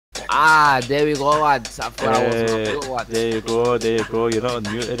Ah, there we go, lads. I thought I was on mute, lads. There you go. You're not on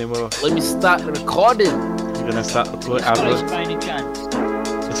mute anymore. Let me start recording. You're gonna start recording. Scottish by any chance?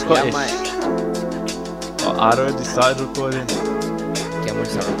 It's Scottish. Yeah, oh, I already started recording. Okay, I'm gonna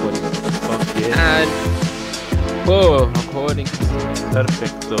start recording. Fuck yeah. And whoa, recording.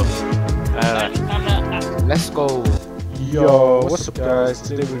 Perfecto. Let's go. Yo, what's up guys?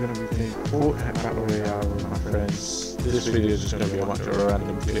 Today we're gonna be playing Fortnite Battle Royale with my friends. This video is just gonna be a bunch of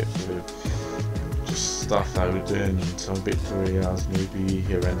random clips with just stuff that we're doing and some victory royales maybe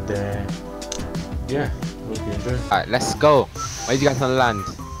here and there. Yeah, hope you enjoy. Alright, let's go. Where you guys gonna land?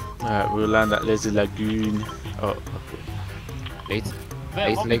 Alright, we'll land at Lazy Lagoon. Oh, okay. Lazy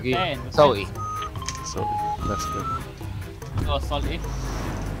Wait, what Lagoon. then? Salty. So, let's go. Oh, salty.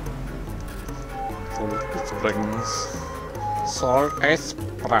 Salt Springs. Salt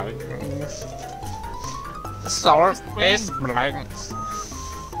Springs. Salt Springs.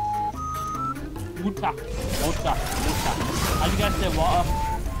 Water. How do you guys say water?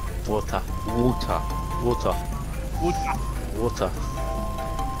 Water. Water.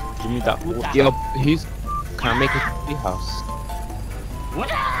 Give me that water. Yo, who's... Can I make a tree house?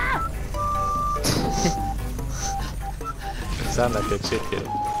 Water! You sound like a chicken.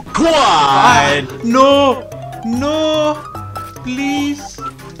 Quiet! No! Please!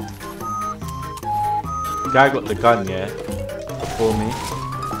 Guy got the gun, yeah? Before me.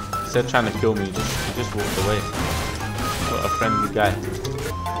 Instead of trying to kill me, he just walked away. What a friendly guy.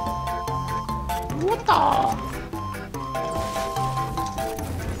 What the?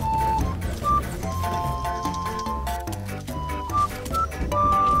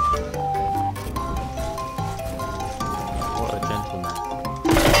 What a gentleman.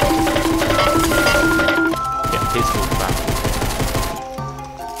 Get pistol back.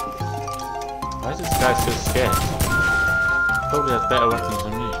 Why is this guy so scared? Probably has better weapons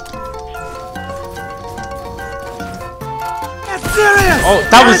than me. Get serious! Oh,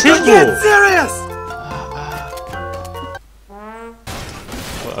 that was his Get ball! serious!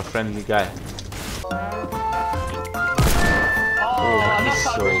 What a friendly guy. Oh, he's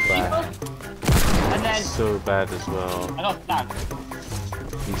so bad. And then He's so bad as well. I got flagged.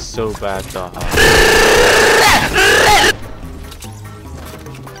 He's so bad, Daha.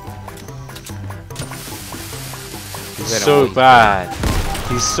 He's so bad.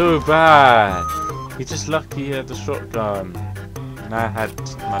 He's so bad. He's just lucky he had the shotgun. And I had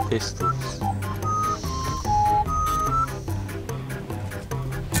my pistols.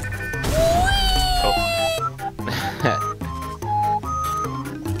 Oh.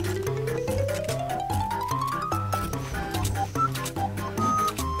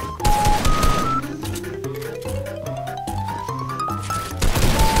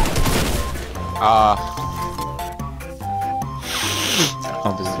 I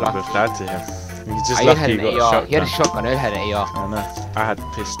can't believe I both died to him. He's just lucky he got a shotgun. He had a shotgun, I had an AR. I know. I had a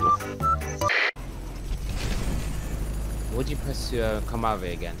pistol. What do you press to come out of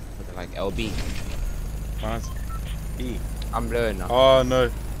it again? Was it like LB? Nice. E. I'm blowing now. Oh no.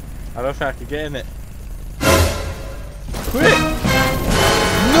 I don't think I could get in it. Quick!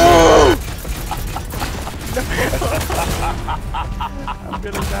 No! I'm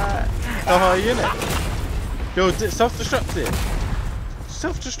gonna die. Oh, are you in it? Yo, self-destruct it.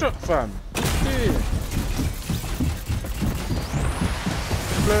 Self-destruct, fam. Dude.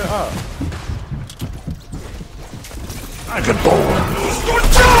 Blow it up. I can bowl!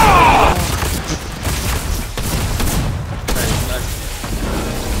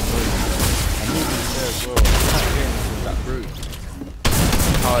 That brute.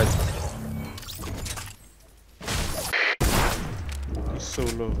 Hard. He's so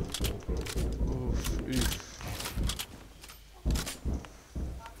low. Oof.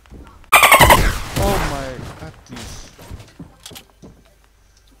 Oh my patties.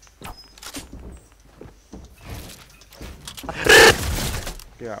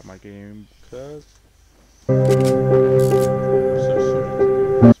 Get out of my game, cuz. I'm so sorry.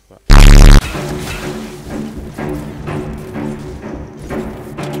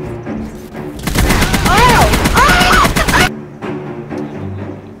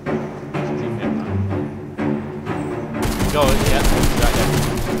 Go, yeah, right there.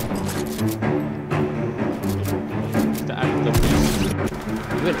 The Attribution.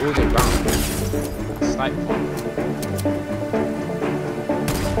 You went all the way around. Snipe.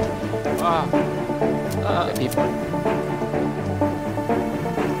 The people.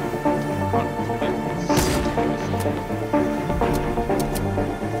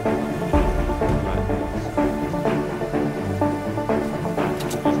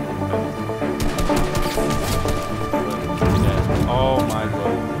 Oh my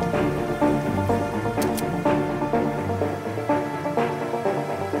god.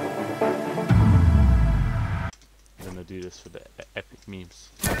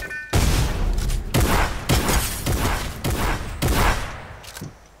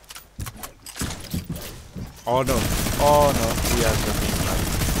 Oh no. Oh no. He has nothing.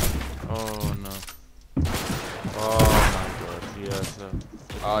 Oh no. Oh my god. He has a...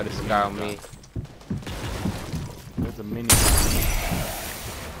 Oh, there's a guy on me. There's a mini.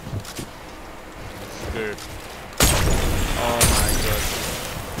 Scared. Oh my god.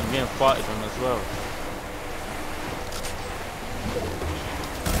 I'm getting farted on as well.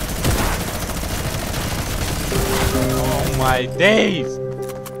 Oh my days!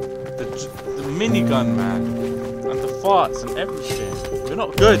 The minigun, man. And the farts and everything. You're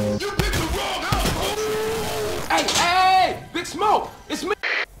not good. Hey! Big Smoke! It's me!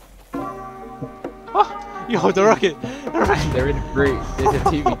 Oh, yo, the rocket! They're in the grate. There's a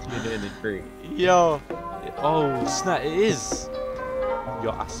TV tuner in the grate. Yo! Oh, snap, it is!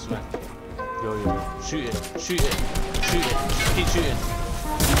 Yo, I swear. Yo. Shoot it. Shoot it. Shoot it. Just keep shooting.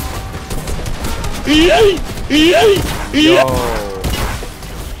 Yo!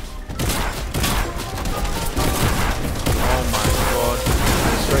 Oh my god.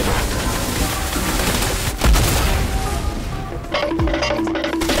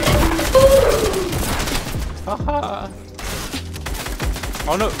 Haha.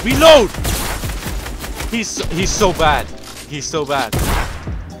 Oh no, reload! He's so bad. He's so bad.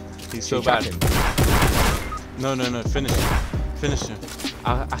 He's so bad. No, finish him. Finish him.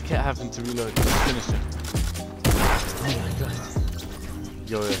 I can't have him to reload. Just finish him. Oh my god.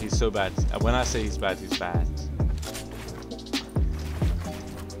 Yo, he's so bad. When I say he's bad, he's bad.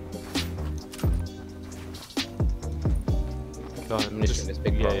 Go on, just shoot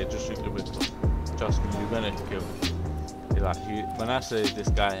the whistle. Trust me, you're gonna kill him. When I say this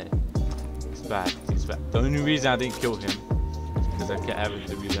guy is bad, he's bad. The only reason I didn't kill him is because I kept having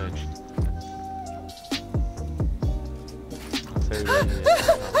to reload.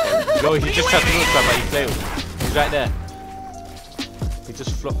 Yo, he just had the launch pad, but he failed. He's right there. He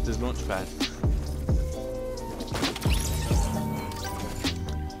just flopped his launch pad.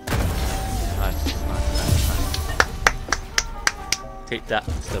 Nice. Take that,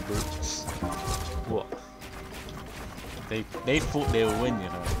 Mr. Brutes. What? They thought they would win, you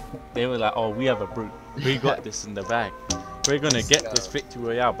know. They were like, oh, we have a brute. We got this in the bag. We're gonna get this victory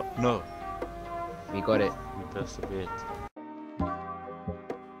royale, but no. We got it. We persevered.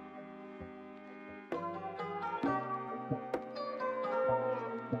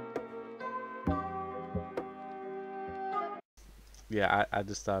 Yeah, I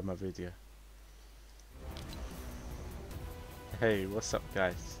just started my video. Hey, what's up,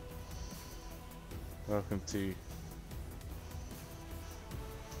 guys? Welcome to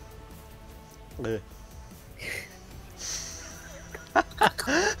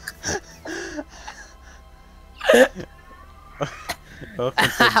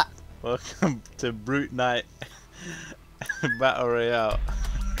welcome to Brutenite Battle Royale,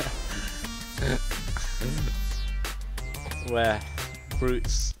 where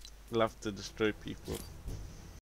brutes love to destroy people.